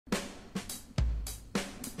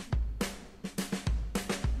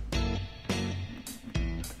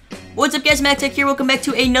What's up guys, MacTech here, welcome back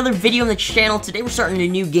to another video on the channel. Today we're starting a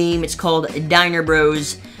new game, it's called Diner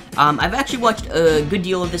Bros. I've actually watched a good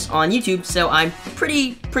deal of this on YouTube, so I'm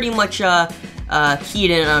pretty much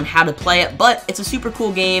keyed in on how to play it, but it's a super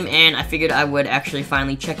cool game, and I figured I would actually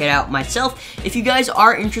finally check it out myself. If you guys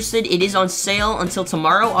are interested, it is on sale until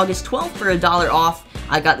tomorrow, August 12th, for $1 off.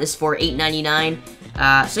 I got this for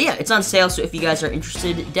 $8.99. So yeah, it's on sale, so if you guys are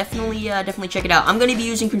interested, definitely check it out. I'm going to be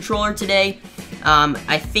using controller today.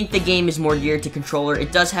 I think the game is more geared to controller.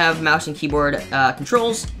 It does have mouse and keyboard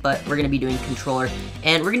controls, but we're going to be doing controller.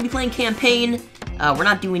 And we're going to be playing campaign. We're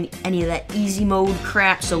not doing any of that easy mode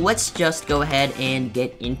crap, so let's just go ahead and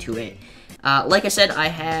get into it. Like I said, I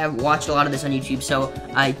have watched a lot of this on YouTube, so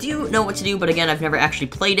I do know what to do, but again, I've never actually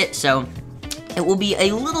played it, so it will be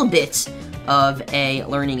a little bit of a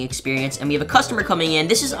learning experience. And we have a customer coming in.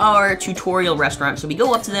 This is our tutorial restaurant, so we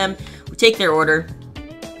go up to them, we take their order,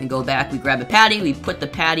 and go back, we grab a patty, we put the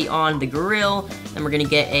patty on the grill, then we're gonna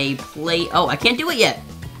get a plate. Oh, I can't do it yet.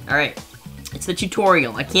 Alright, it's the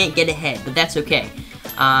tutorial, I can't get ahead, but that's okay.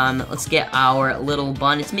 Let's get our little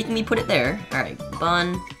bun. It's making me put it there. Alright,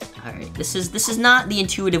 bun. Alright, this is not the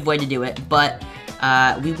intuitive way to do it, but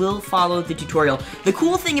we will follow the tutorial. The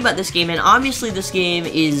cool thing about this game, and obviously this game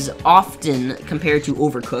is often compared to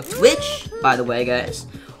Overcooked, which, by the way guys,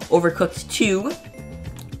 Overcooked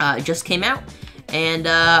 2 just came out. And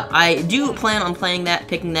I do plan on playing that,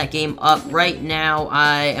 picking that game up. Right now,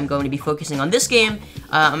 I am going to be focusing on this game.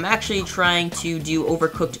 I'm actually trying to do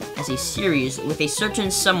Overcooked as a series with a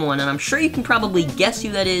certain someone, and I'm sure you can probably guess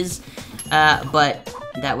who that is, but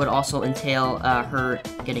that would also entail her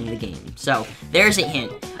getting the game. So, there's a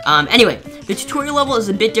hint. Anyway, the tutorial level is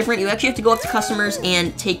a bit different. You actually have to go up to customers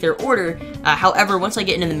and take their order. However, once I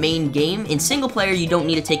get into the main game, in single player, you don't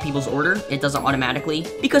need to take people's order. It does it automatically,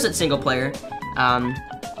 because it's single player.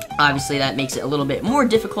 Obviously that makes it a little bit more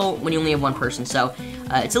difficult when you only have one person, so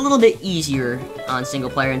it's a little bit easier on single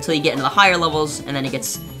player until you get into the higher levels, and then it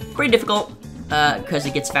gets pretty difficult because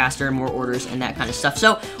it gets faster, more orders, and that kind of stuff.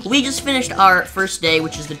 So we just finished our first day,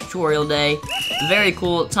 which is the tutorial day. Very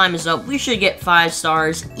cool. Time is up. We should get 5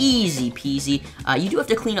 stars. Easy peasy. You do have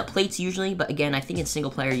to clean up plates usually, but again, I think in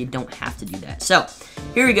single player you don't have to do that. So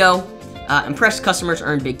here we go. Impressed customers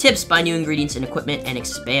earn big tips, buy new ingredients and equipment, and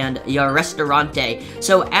expand your restaurante.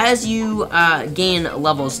 So as you gain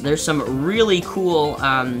levels, there's some really cool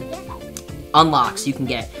unlocks you can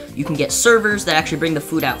get. You can get servers that actually bring the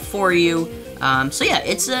food out for you. So yeah,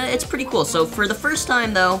 it's pretty cool. So for the first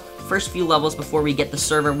time though, first few levels before we get the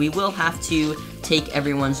server, we will have to take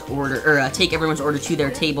everyone's order, or take everyone's order to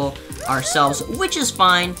their table ourselves, which is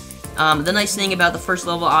fine. The nice thing about the first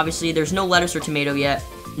level, obviously, there's no lettuce or tomato yet.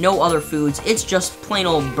 No other foods, it's just plain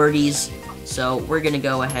old burgies. So we're gonna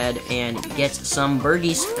go ahead and get some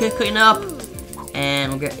burgies cooking up, and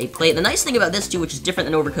we'll get a plate. The nice thing about this too, which is different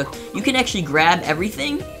than Overcooked, you can actually grab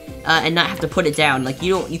everything and not have to put it down. Like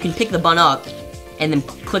you can pick the bun up and then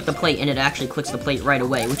click the plate, and it actually clicks the plate right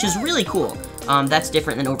away, which is really cool. That's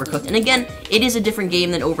different than Overcooked. And again, it is a different game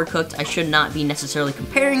than Overcooked. I should not be necessarily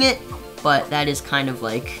comparing it, but that is kind of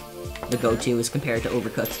like the go-to is compared to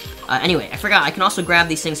Overcooked. Anyway, I forgot, I can also grab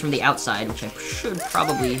these things from the outside, which I should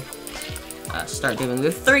probably start doing. We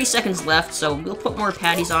have 30 seconds left, so we'll put more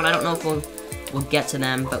patties on. I don't know if we'll get to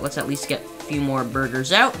them, but let's at least get a few more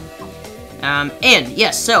burgers out. And,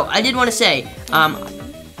 yes, so, I did want to say,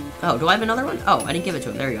 oh, do I have another one? Oh, I didn't give it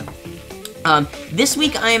to him, there you go. This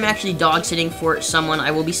week I am actually dog sitting for someone.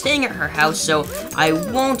 I will be staying at her house, so I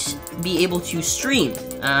won't be able to stream,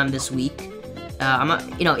 this week. I'm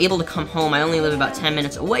not, able to come home. I only live about 10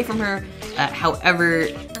 minutes away from her. However,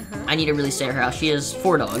 I need to really stay at her house. She has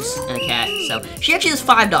 4 dogs and a cat. So, she actually has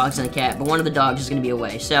 5 dogs and a cat, but one of the dogs is going to be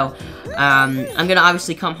away. So, I'm going to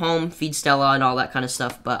obviously come home, feed Stella and all that kind of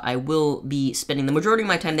stuff, but I will be spending the majority of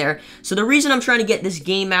my time there. So, the reason I'm trying to get this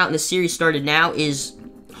game out and the series started now is,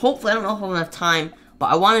 hopefully, I don't know if I'll have enough time, but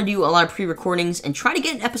I want to do a lot of pre-recordings and try to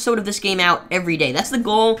get an episode of this game out every day. That's the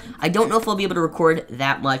goal. I don't know if I'll be able to record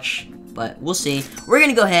that much, but we'll see. We're going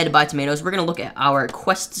to go ahead and buy tomatoes. We're going to look at our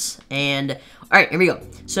quests, and alright, here we go.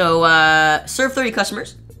 So, serve 30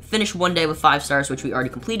 customers, finish 1 day with 5 stars, which we already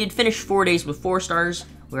completed, finish 4 days with 4 stars,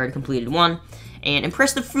 we already completed 1, and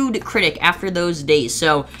impress the food critic after those days.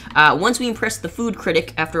 So, once we impress the food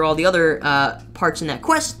critic after all the other parts in that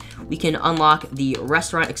quest, we can unlock the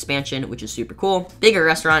restaurant expansion, which is super cool. Bigger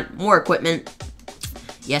restaurant, more equipment.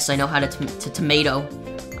 Yes, I know how to tomato.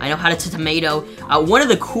 I know how to tomato. One of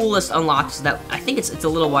the coolest unlocks that, I think it's a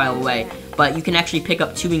little while away, but you can actually pick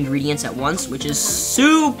up 2 ingredients at once, which is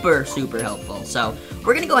super helpful. So,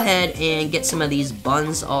 we're gonna go ahead and get some of these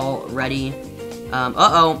buns all ready.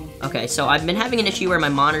 Uh-oh. Okay, so I've been having an issue where my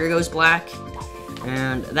monitor goes black,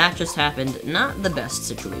 and that just happened. Not the best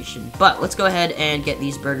situation, but let's go ahead and get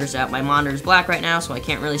these burgers out. My monitor's black right now, so I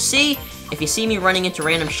can't really see. If you see me running into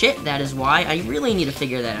random shit, that is why. I really need to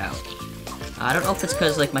figure that out. I don't know if it's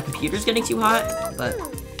because, like, my computer's getting too hot, but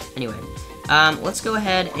anyway. Let's go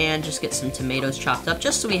ahead and just get some tomatoes chopped up,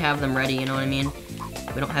 just so we have them ready, you know what I mean?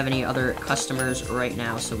 We don't have any other customers right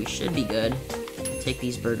now, so we should be good. Take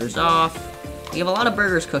these burgers off. We have a lot of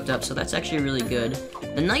burgers cooked up, so that's actually really good.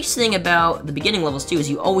 The nice thing about the beginning levels, too, is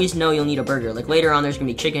you always know you'll need a burger. Like, later on, there's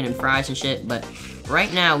gonna be chicken and fries and shit, but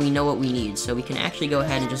right now, we know what we need, so we can actually go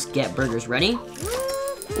ahead and just get burgers ready,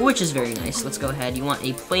 which is very nice. Let's go ahead. You want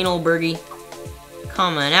a plain old burgie?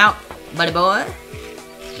 Come on out, buddy boy.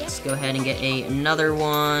 Let's go ahead and get another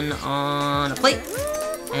one on a plate.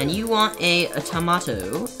 And you want a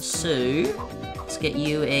tomato, so let's get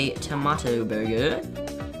you a tomato burger.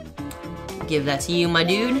 Give that to you, my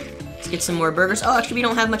dude. Let's get some more burgers. Oh, actually, we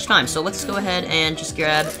don't have much time, so let's go ahead and just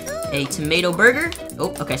grab a tomato burger.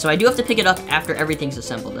 Oh, okay, so I do have to pick it up after everything's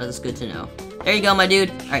assembled. That is good to know. There you go, my dude.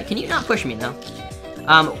 All right, can you not push me, though?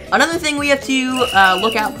 Another thing we have to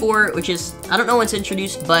look out for, which is, I don't know when it's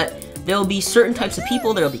introduced, but there'll be certain types of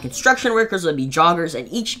people. There'll be construction workers, there'll be joggers,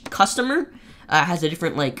 and each customer has a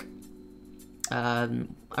different, like, I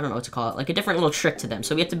don't know what to call it, like a different little trick to them,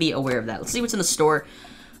 so we have to be aware of that. Let's see what's in the store.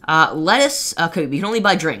 Lettuce, okay, we can only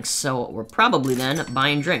buy drinks, so we're probably then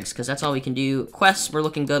buying drinks, because that's all we can do. Quests, we're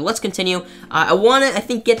looking good. Let's continue. I want to, I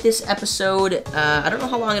think, get this episode, I don't know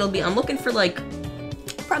how long it'll be. I'm looking for, like,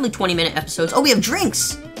 probably 20-minute episodes. Oh, we have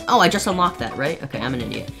drinks! Oh, I just unlocked that, right? Okay, I'm an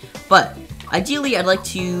idiot. But ideally, I'd like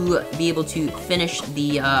to be able to finish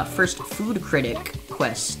the first food critic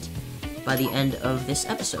quest by the end of this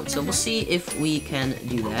episode. So we'll see if we can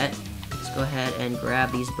do that. Let's go ahead and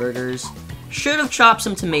grab these burgers. Should have chopped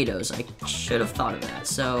some tomatoes. I should have thought of that.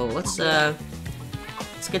 So let's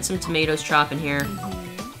get some tomatoes chopping here.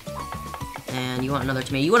 And you want another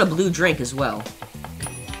tomato. You want a blue drink as well.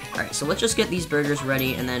 Alright, so let's just get these burgers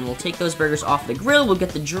ready, and then we'll take those burgers off the grill. We'll get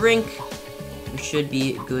the drink. We should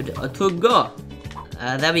be good to go.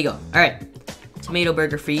 There we go. Alright. Tomato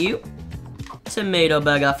burger for you. Tomato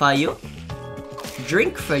burger for you.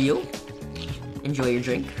 Drink for you. Enjoy your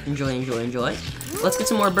drink. Enjoy, enjoy, enjoy. Let's get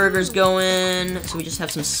some more burgers going. So we just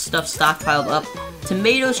have some stuff stockpiled up.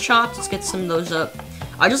 Tomatoes chopped. Let's get some of those up.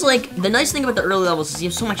 I just like, the nice thing about the early levels is you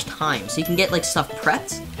have so much time. So you can get like stuff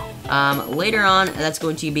prepped. Later on, that's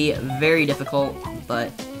going to be very difficult,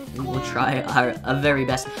 but we will try our very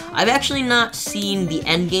best. I've actually not seen the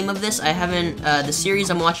end game of this. I haven't, the series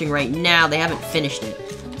I'm watching right now, they haven't finished it.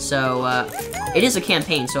 So, it is a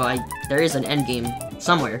campaign, so there is an end game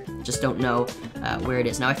somewhere. Just don't know where it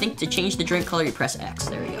is. Now, I think to change the drink color, you press X.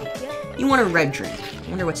 There we go. You want a red drink. I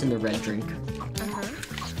wonder what's in the red drink.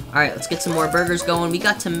 Alright, let's get some more burgers going. We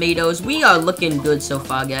got tomatoes. We are looking good so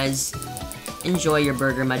far, guys. Enjoy your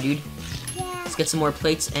burger, my dude. Let's get some more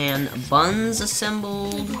plates and buns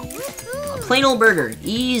assembled. A plain old burger.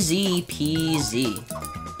 Easy peasy.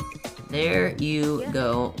 There you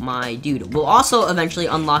go, my dude. We'll also eventually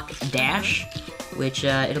unlock dash, which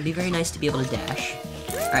it'll be very nice to be able to dash.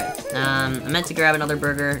 Alright, I meant to grab another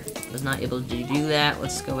burger. Was not able to do that.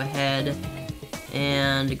 Let's go ahead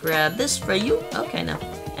and grab this for you. Okay, now.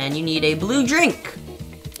 And you need a blue drink.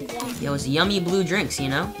 Those yummy blue drinks, you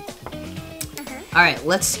know? Alright,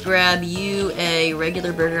 let's grab you a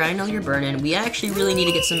regular burger. I know you're burning. We actually really need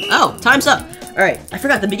to get some... Oh, time's up! Alright, I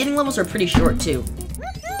forgot. The beginning levels are pretty short, too.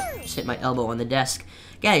 Just hit my elbow on the desk.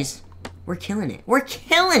 Guys, we're killing it. We're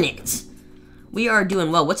killing it! We are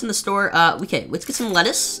doing well. What's in the store? Okay, let's get some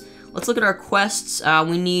lettuce. Let's look at our quests.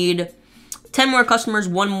 We need 10 more customers,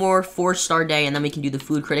 1 more 4-star day, and then we can do the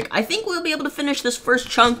food critic. I think we'll be able to finish this first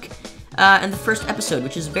chunk in the first episode,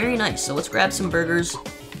 which is very nice. So let's grab some burgers.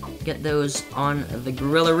 Get those on the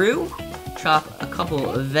grillaroo. Chop a couple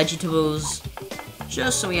of vegetables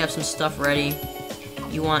just so we have some stuff ready.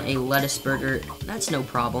 You want a lettuce burger. That's no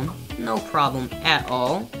problem. No problem at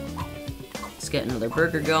all. Let's get another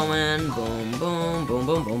burger going. Boom, boom, boom,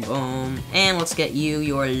 boom, boom, boom. And let's get you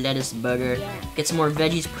your lettuce burger. Get some more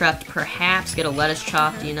veggies prepped, perhaps. Get a lettuce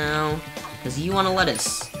chopped, you know, because you want a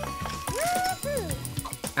lettuce.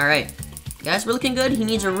 Alright. Guys, we're looking good. He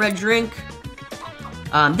needs a red drink.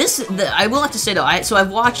 I will have to say though,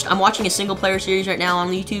 I'm watching a single player series right now on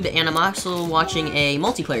YouTube, and I'm also watching a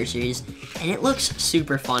multiplayer series, and it looks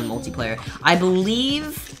super fun multiplayer. I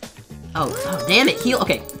believe, oh damn it,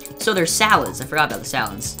 okay, so there's salads, I forgot about the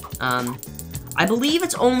salads. I believe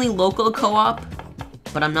it's only local co-op,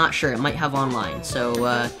 but I'm not sure, it might have online, so,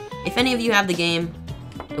 if any of you have the game,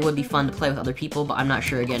 it would be fun to play with other people, but I'm not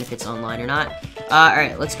sure again if it's online or not.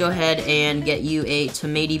 Alright, let's go ahead and get you a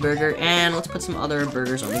tomato burger, and let's put some other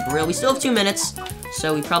burgers on the grill. We still have 2 minutes,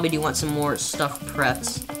 so we probably do want some more stuff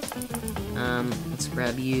prepped. Let's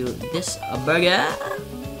grab you this burger.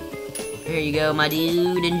 There you go, my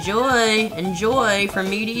dude. Enjoy! Enjoy from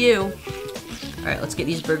me to you. Alright, let's get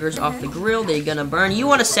these burgers off the grill. They're gonna burn. You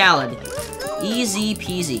want a salad. Easy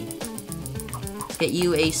peasy. Let's get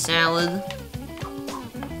you a salad.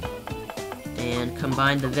 And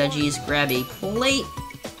combine the veggies. Grab a plate.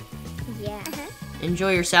 Yeah.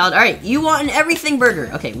 Enjoy your salad. Alright, you want an everything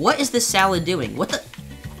burger. Okay, what is this salad doing? What the...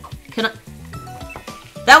 Can I...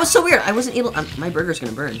 That was so weird. I wasn't able... my burger's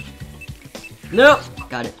gonna burn. Nope.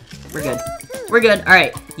 Got it. We're good. We're good.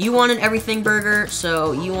 Alright, you want an everything burger,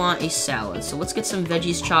 so you want a salad. So let's get some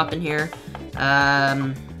veggies chopped in here.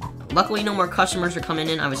 Luckily, no more customers are coming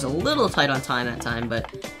in. I was a little tight on time that time,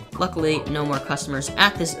 but luckily, no more customers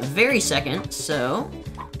at this very second. So,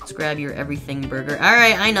 let's grab your everything burger.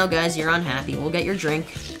 Alright, I know, guys, you're unhappy. We'll get your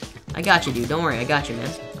drink. I got you, dude. Don't worry, I got you, man.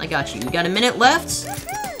 I got you. We got a minute left.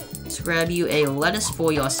 Let's grab you a lettuce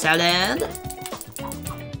for your salad.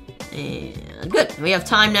 And good. We have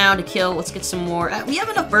time now to kill. Let's get some more. We have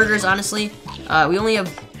enough burgers, honestly. We only have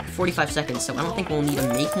 45 seconds, so I don't think we'll need to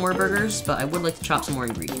make more burgers, but I would like to chop some more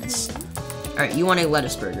ingredients. Alright, you want a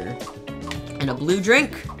lettuce burger. And a blue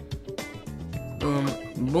drink. Boom.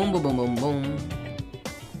 Boom, boom, boom, boom, boom.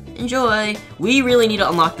 Enjoy. We really need to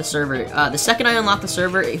unlock the server. The second I unlock the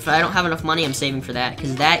server, if I don't have enough money, I'm saving for that,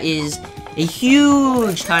 because that is a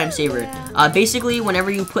huge time saver. Basically,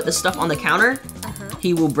 whenever you put the stuff on the counter,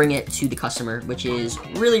 he will bring it to the customer, which is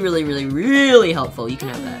really, really, really, really helpful. You can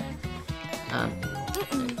have that.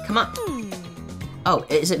 Come on. Oh,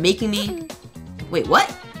 is it making me... Wait,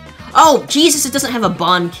 what? Oh, Jesus, it doesn't have a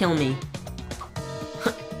bond kill me.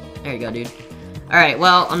 There you go, dude. Alright,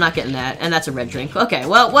 well, I'm not getting that, and that's a red drink. Okay,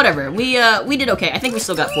 well, whatever. We did okay. I think we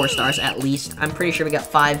still got 4 stars, at least. I'm pretty sure we got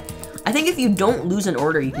 5. I think if you don't lose an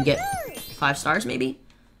order, you can get 5 stars, maybe?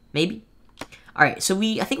 Maybe? Alright, so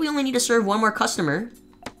I think we only need to serve 1 more customer.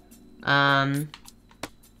 Yeah,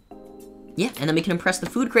 and then we can impress the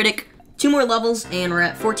food critic. 2 more levels, and we're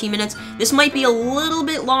at 14 minutes. This might be a little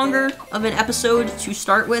bit longer of an episode to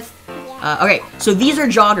start with. Okay, so these are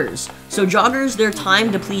joggers. So joggers, their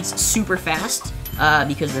time depletes super fast,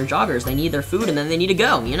 because they're joggers. They need their food, and then they need to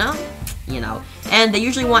go, you know? And they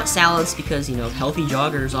usually want salads because, you know, healthy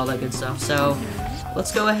joggers, all that good stuff. So,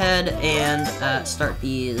 let's go ahead and start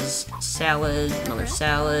these salad, another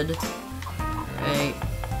salad. Alright.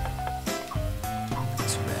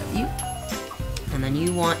 Let's grab you. And then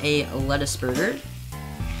you want a lettuce burger.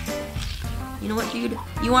 You know what, dude?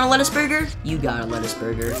 You want a lettuce burger? You got a lettuce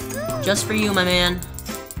burger. Just for you, my man.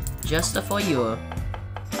 Just for you.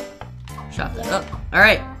 Chop that up.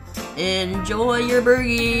 Alright. Enjoy your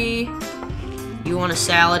burgie. You want a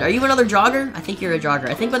salad. Are you another jogger? I think you're a jogger.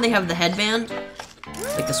 I think when they have the headband,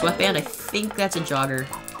 like the sweatband, I think that's a jogger.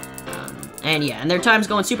 And yeah, and their time's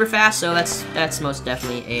going super fast, so that's most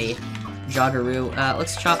definitely a joggeroo.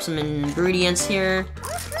 Let's chop some ingredients here.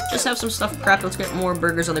 Just have some stuff prepped. Let's get more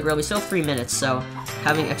burgers on the grill. We still have 3 minutes, so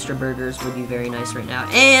having extra burgers would be very nice right now.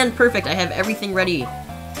 And perfect, I have everything ready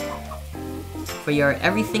for your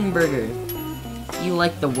everything burger. You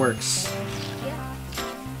like the works.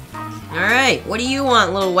 Alright, what do you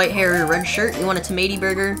want, little white hair, red shirt? You want a tomato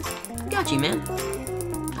burger? I got you, man.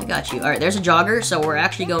 I got you. Alright, there's a jogger, so we're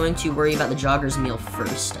actually going to worry about the jogger's meal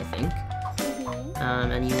first, I think.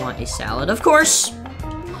 And you want a salad, of course.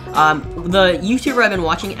 The YouTuber I've been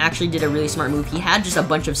watching actually did a really smart move. He had just a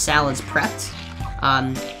bunch of salads prepped.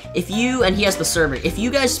 And he has the server. If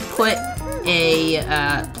you guys put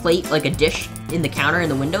a plate, like a dish, in the counter in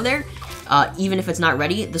the window there, even if it's not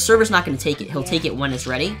ready, the server's not going to take it. He'll take it when it's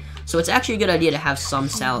ready. So it's actually a good idea to have some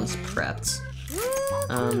salads prepped.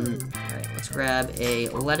 Alright, let's grab a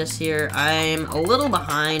lettuce here. I'm a little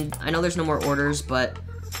behind. I know there's no more orders, but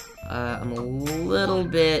I'm a little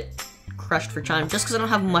bit crushed for time just because I don't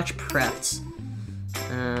have much prepped.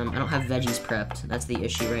 I don't have veggies prepped. That's the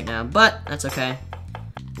issue right now, but that's okay.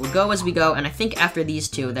 We'll go as we go, and I think after these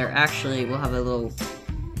two, we'll have a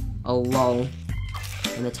lull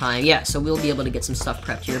in the time. Yeah, so we'll be able to get some stuff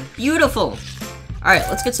prepped here. Beautiful! Alright,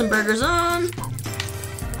 let's get some burgers on.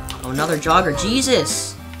 Oh, another jogger.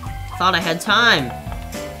 Jesus! Thought I had time.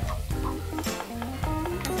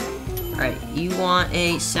 Alright, you want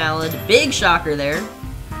a salad. Big shocker there.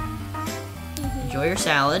 Enjoy your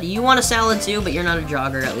salad. You want a salad too, but you're not a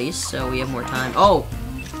jogger at least, so we have more time. Oh!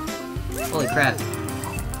 Holy crap.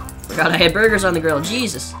 Forgot I had burgers on the grill.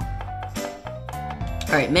 Jesus!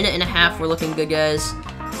 Alright, 1.5 minutes. We're looking good, guys.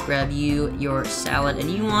 Let's grab you your salad,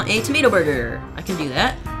 and you want a tomato burger. I can do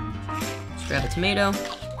that. Let's grab a tomato.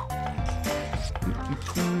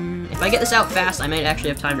 If I get this out fast, I might actually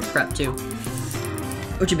have time to prep too,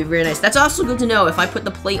 which would be very nice. That's also good to know. If I put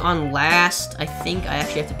the plate on last, I think I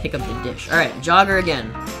actually have to pick up the dish. All right, jogger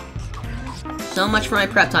again. So much for my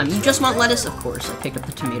prep time. You just want lettuce? Of course, I picked up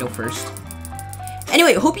the tomato first.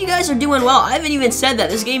 Anyway, hope you guys are doing well. I haven't even said that.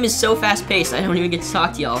 This game is so fast-paced, I don't even get to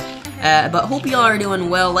talk to y'all. But hope y'all are doing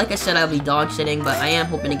well. Like I said, I'll be dog sitting, but I am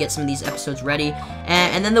hoping to get some of these episodes ready.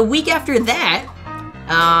 And then the week after that,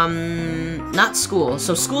 not school.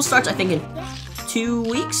 So school starts, I think, in 2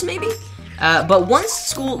 weeks, maybe? But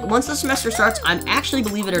once the semester starts, I'm actually,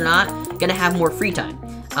 believe it or not, gonna have more free time.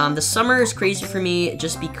 The summer is crazy for me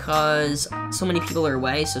just because so many people are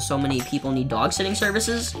away, so many people need dog sitting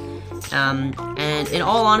services. And in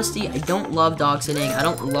all honesty, I don't love dog sitting. I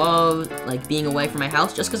don't love, like, being away from my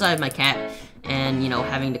house just because I have my cat and, you know,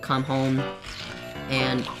 having to come home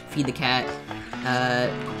and feed the cat.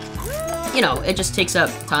 You know, it just takes up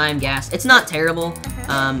time, gas. It's not terrible,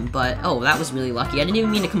 but, oh, that was really lucky. I didn't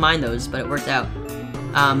even mean to combine those, but it worked out.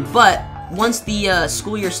 But once the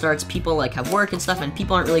school year starts, people, like, have work and stuff, and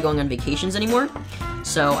people aren't really going on vacations anymore.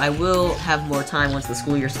 So I will have more time once the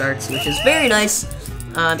school year starts, which is very nice.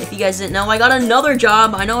 If you guys didn't know, I got another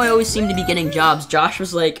job. I know I always seem to be getting jobs. Josh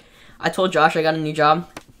was like, I told Josh I got a new job,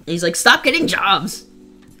 and he's like, stop getting jobs!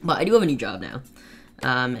 But I do have a new job now.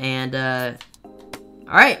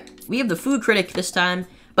 Alright. We have the food critic this time.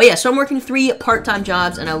 But yeah, so I'm working 3 part-time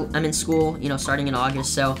jobs, and I'm in school, you know, starting in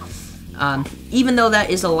August, so even though that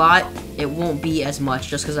is a lot, it won't be as much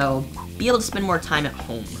just because I'll be able to spend more time at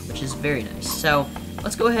home, which is very nice. So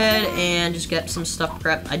let's go ahead and just get some stuff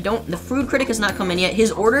prepped. The food critic has not come in yet.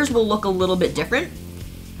 His orders will look a little bit different.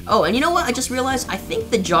 Oh, and you know what? I just realized, I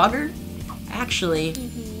think the jogger actually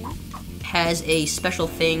has a special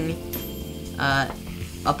thing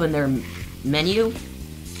up in their menu.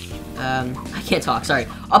 I can't talk, sorry.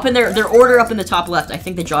 Up in their order up in the top left, I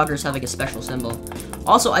think the joggers have like a special symbol.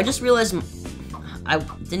 Also, I just realized I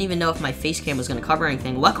didn't even know if my face cam was gonna cover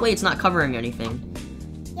anything. Luckily, it's not covering anything.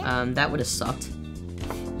 That would have sucked.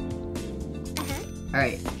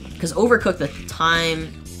 Alright, because Overcooked, the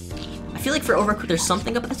time... I feel like for Overcooked, there's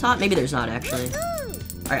something up at the top. Maybe there's not, actually.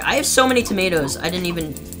 Alright, I have so many tomatoes, I didn't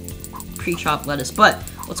even pre-chop lettuce, but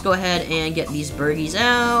let's go ahead and get these burgies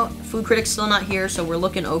out. Food critic's still not here, so we're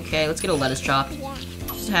looking okay. Let's get a lettuce chopped.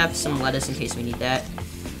 Just have some lettuce in case we need that.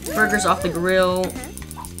 Burgers off the grill.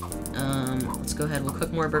 Let's go ahead, we'll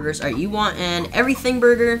cook more burgers. Alright, you want an everything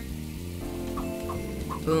burger.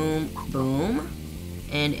 Boom, boom.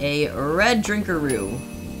 And a red drinkaroo.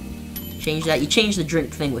 Change that. You change the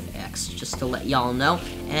drink thing with X, just to let y'all know.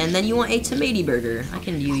 And then you want a tomato burger. I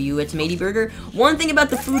can do you a tomato burger. One thing about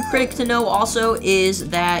the food critic to know also is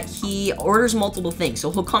that he orders multiple things.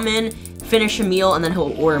 So he'll come in, finish a meal, and then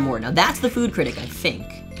he'll order more. Now that's the food critic, I think.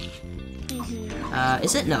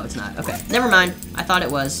 Is it? No, it's not. Okay, never mind. I thought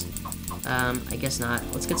it was. I guess not.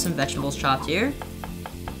 Let's get some vegetables chopped here.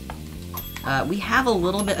 We have a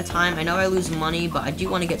little bit of time. I know I lose money, but I do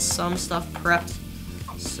want to get some stuff prepped.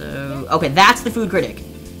 So, okay, that's the food critic.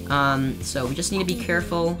 So we just need to be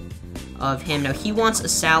careful of him. Now, he wants a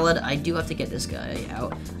salad. I do have to get this guy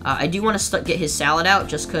out. I do want to get his salad out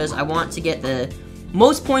just because I want to get the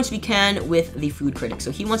most points we can with the food critic.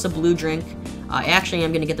 So he wants a blue drink. I actually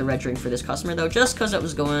am going to get the red drink for this customer, though, just because it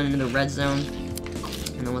was going into the red zone.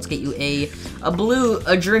 And then let's get you a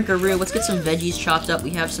drinkaroo. Let's get some veggies chopped up.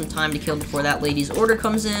 We have some time to kill before that lady's order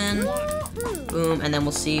comes in. Boom, and then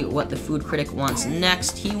we'll see what the food critic wants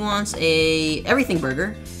next. He wants a everything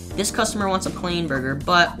burger. This customer wants a plain burger,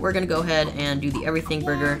 but we're gonna go ahead and do the everything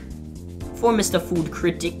burger for Mr. Food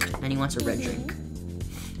Critic, and he wants a red drink.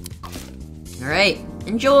 Alright,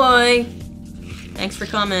 enjoy! Thanks for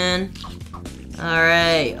coming.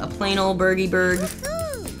 Alright, a plain old burgy burg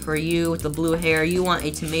for you with the blue hair. You want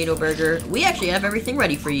a tomato burger. We actually have everything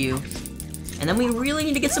ready for you. And then we really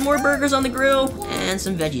need to get some more burgers on the grill and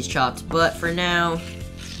some veggies chopped. But for now,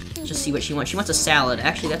 just see what she wants. She wants a salad.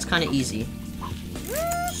 Actually, that's kind of easy.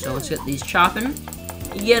 So let's get these chopping.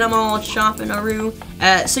 Get them all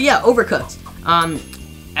chopping-aroo. So yeah, Overcooked.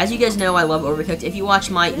 As you guys know, I love Overcooked. If you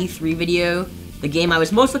watch my E3 video, the game I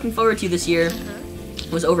was most looking forward to this year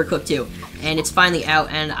was Overcooked 2. And it's finally out,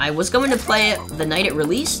 and I was going to play it the day it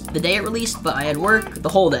released, but I had work the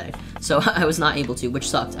whole day. So I was not able to, which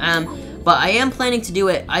sucked. But I am planning to do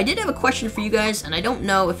it. I did have a question for you guys, and I don't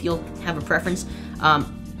know if you'll have a preference.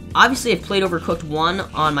 Obviously, I've played Overcooked 1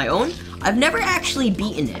 on my own. I've never actually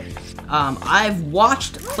beaten it. I've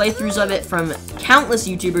watched playthroughs of it from countless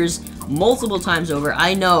YouTubers multiple times over.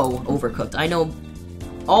 I know Overcooked. I know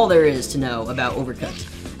all there is to know about Overcooked.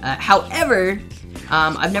 However,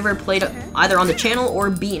 I've never played it either on the channel or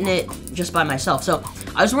beaten it just by myself. So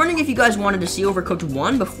I was wondering if you guys wanted to see Overcooked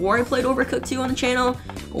 1 before I played Overcooked 2 on the channel,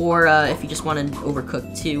 or if you just wanted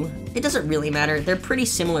Overcooked 2. It doesn't really matter. They're pretty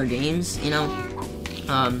similar games, you know.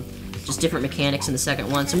 Just different mechanics in the second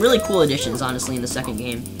one. Some really cool additions, honestly, in the second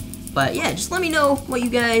game. But yeah, just let me know what you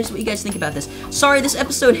guys think about this. Sorry, this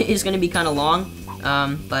episode is going to be kind of long,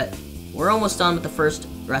 but we're almost done with the first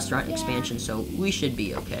restaurant expansion, so we should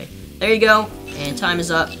be okay. There you go, and time is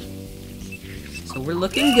up. So we're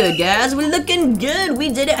looking good, guys. We're looking good. We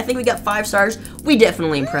did it. I think we got 5 stars. We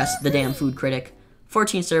definitely impressed the damn food critic.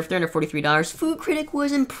 14 star, $343. Food critic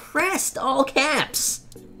was impressed. All caps.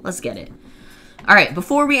 Let's get it. All right,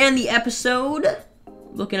 before we end the episode,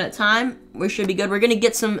 looking at time, we should be good. We're gonna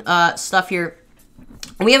get some stuff here.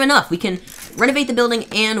 We have enough. We can renovate the building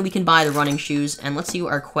and we can buy the running shoes. And let's see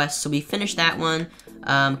our quest. So we finished that one.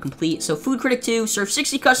 Complete. So Food Critic 2, serve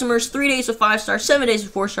 60 customers, 3 days with 5 stars, 7 days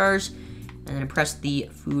with 4 stars. And then impress the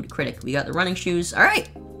Food Critic. We got the running shoes. All right.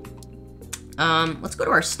 Let's go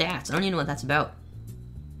to our stats. I don't even know what that's about.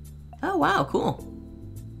 Oh, wow. Cool.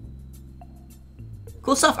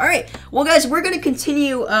 Cool stuff. All right. Well, guys, we're going to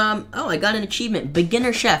continue. Oh, I got an achievement.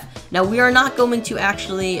 Beginner Chef. Now, we are not going to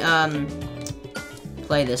actually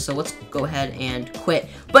play this, so let's go ahead and quit.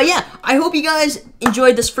 But yeah, I hope you guys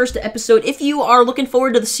enjoyed this first episode. If you are looking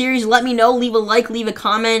forward to the series, let me know. Leave a like, leave a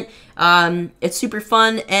comment. It's super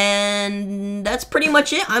fun, and that's pretty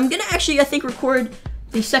much it. I'm gonna actually, I think, record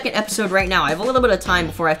the second episode right now. I have a little bit of time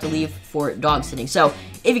before I have to leave for dog sitting. So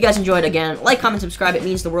if you guys enjoyed, again, like, comment, subscribe. It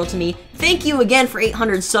means the world to me. Thank you again for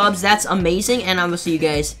 800 subs. That's amazing, and I will see you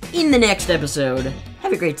guys in the next episode.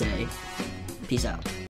 Have a great day. Peace out.